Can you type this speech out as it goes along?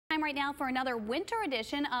time right now for another winter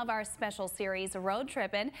edition of our special series, Road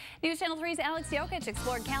Trippin'. News Channel 3's Alex Jokic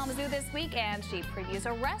explored Kalamazoo this week, and she previews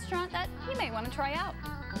a restaurant that you may want to try out.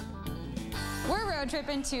 We're road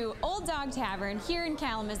tripping to Old Dog Tavern here in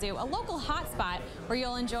Kalamazoo, a local hotspot where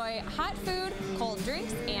you'll enjoy hot food, cold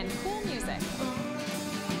drinks, and cool music.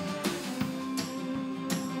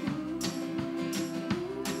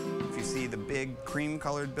 If you see the big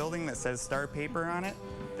cream-colored building that says Star Paper on it,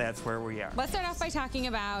 that's where we are. Let's start off by talking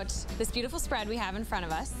about this beautiful spread we have in front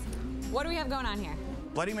of us. What do we have going on here?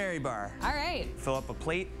 Bloody Mary bar. All right. Fill up a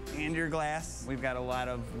plate and your glass. We've got a lot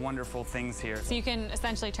of wonderful things here. So you can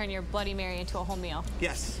essentially turn your Bloody Mary into a whole meal.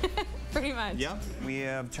 Yes. Pretty much. Yep. We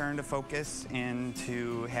have turned a focus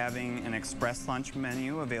into having an express lunch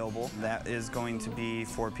menu available. That is going to be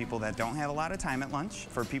for people that don't have a lot of time at lunch.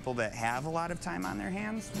 For people that have a lot of time on their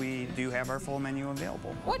hands, we do have our full menu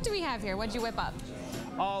available. What do we have here? What'd you whip up?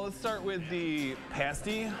 Let's start with the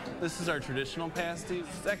pasty. This is our traditional pasty.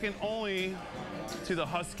 Second only to the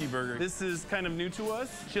Husky burger. This is kind of new to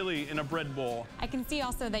us, chili in a bread bowl. I can see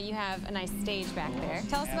also that you have a nice stage back there.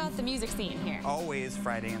 Tell us about the music scene here. Always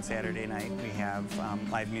Friday and Saturday night we have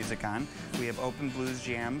live music on. We have open blues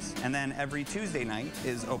jams, and then every Tuesday night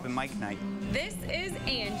is open mic night. This is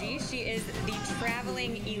Angie. She is the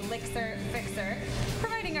traveling elixir fixer,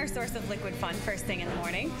 providing our source of liquid fun first thing in the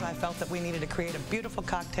morning. I felt that we needed to create a beautiful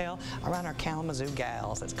cocktail around our Kalamazoo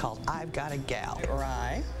gals. It's called I've Got a Gal.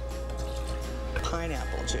 Rye,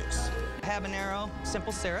 pineapple juice, habanero,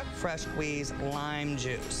 simple syrup, fresh squeezed lime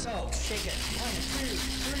juice. So shake it. 1, 2,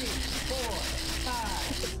 3, 4,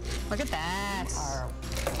 5. Look at that.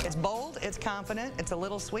 It's bold, it's confident, it's a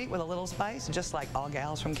little sweet with a little spice, just like all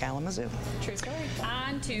gals from Kalamazoo. True story.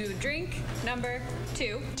 On to drink number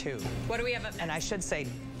 2. 2. What do we have up next? And I should say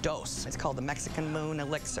dose. It's called the Mexican Moon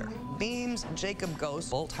Elixir. Beams, Jacob Ghost,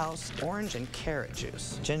 Bolt House, orange and carrot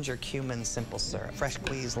juice, ginger, cumin, simple syrup, fresh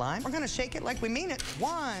squeezed lime. We're gonna shake it like we mean it.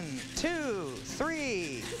 1, 2,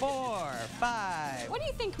 3, 4, 5. What do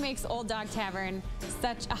you think makes Old Dog Tavern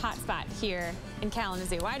such a hot spot here in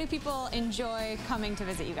Kalamazoo? Why do people enjoy coming to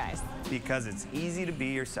visit you guys? Because it's easy to be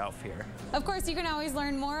yourself here. Of course, you can always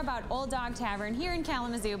learn more about Old Dog Tavern here in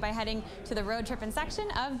Kalamazoo by heading to the Road Trippin' section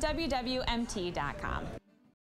of WWMT.com.